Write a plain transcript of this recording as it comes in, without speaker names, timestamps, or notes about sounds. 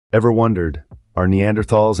Ever wondered, are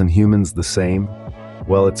Neanderthals and humans the same?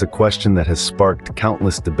 Well, it's a question that has sparked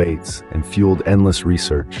countless debates and fueled endless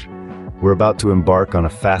research. We're about to embark on a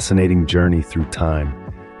fascinating journey through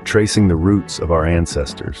time, tracing the roots of our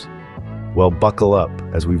ancestors. Well, buckle up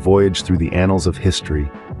as we voyage through the annals of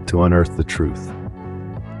history to unearth the truth.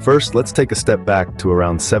 First, let's take a step back to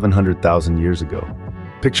around 700,000 years ago.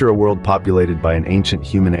 Picture a world populated by an ancient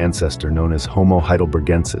human ancestor known as Homo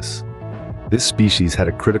heidelbergensis. This species had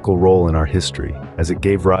a critical role in our history, as it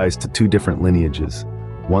gave rise to two different lineages,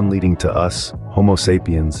 one leading to us, Homo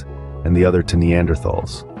sapiens, and the other to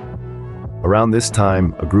Neanderthals. Around this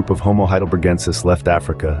time, a group of Homo heidelbergensis left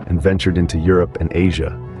Africa and ventured into Europe and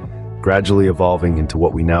Asia, gradually evolving into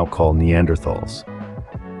what we now call Neanderthals.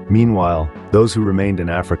 Meanwhile, those who remained in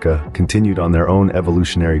Africa continued on their own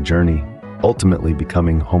evolutionary journey, ultimately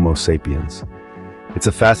becoming Homo sapiens. It's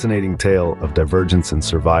a fascinating tale of divergence and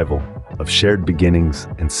survival, of shared beginnings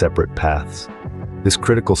and separate paths. This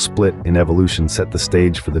critical split in evolution set the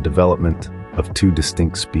stage for the development of two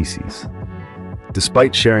distinct species.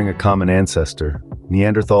 Despite sharing a common ancestor,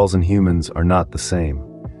 Neanderthals and humans are not the same.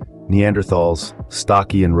 Neanderthals,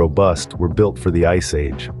 stocky and robust, were built for the Ice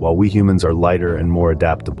Age, while we humans are lighter and more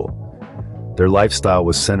adaptable. Their lifestyle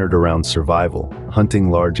was centered around survival,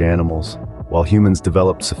 hunting large animals, while humans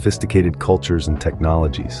developed sophisticated cultures and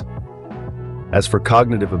technologies. As for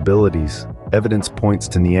cognitive abilities, evidence points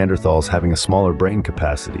to Neanderthals having a smaller brain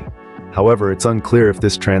capacity. However, it's unclear if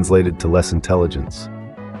this translated to less intelligence.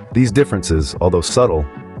 These differences, although subtle,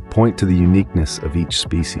 point to the uniqueness of each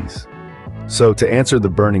species. So, to answer the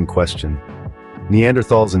burning question,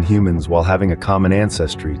 Neanderthals and humans, while having a common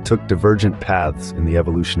ancestry, took divergent paths in the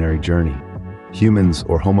evolutionary journey. Humans,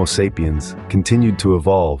 or Homo sapiens, continued to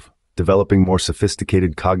evolve, developing more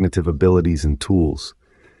sophisticated cognitive abilities and tools.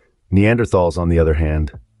 Neanderthals, on the other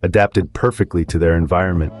hand, adapted perfectly to their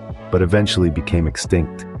environment, but eventually became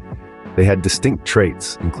extinct. They had distinct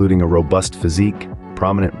traits, including a robust physique,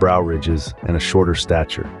 prominent brow ridges, and a shorter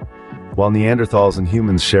stature. While Neanderthals and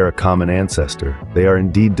humans share a common ancestor, they are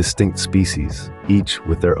indeed distinct species, each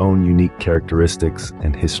with their own unique characteristics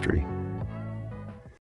and history.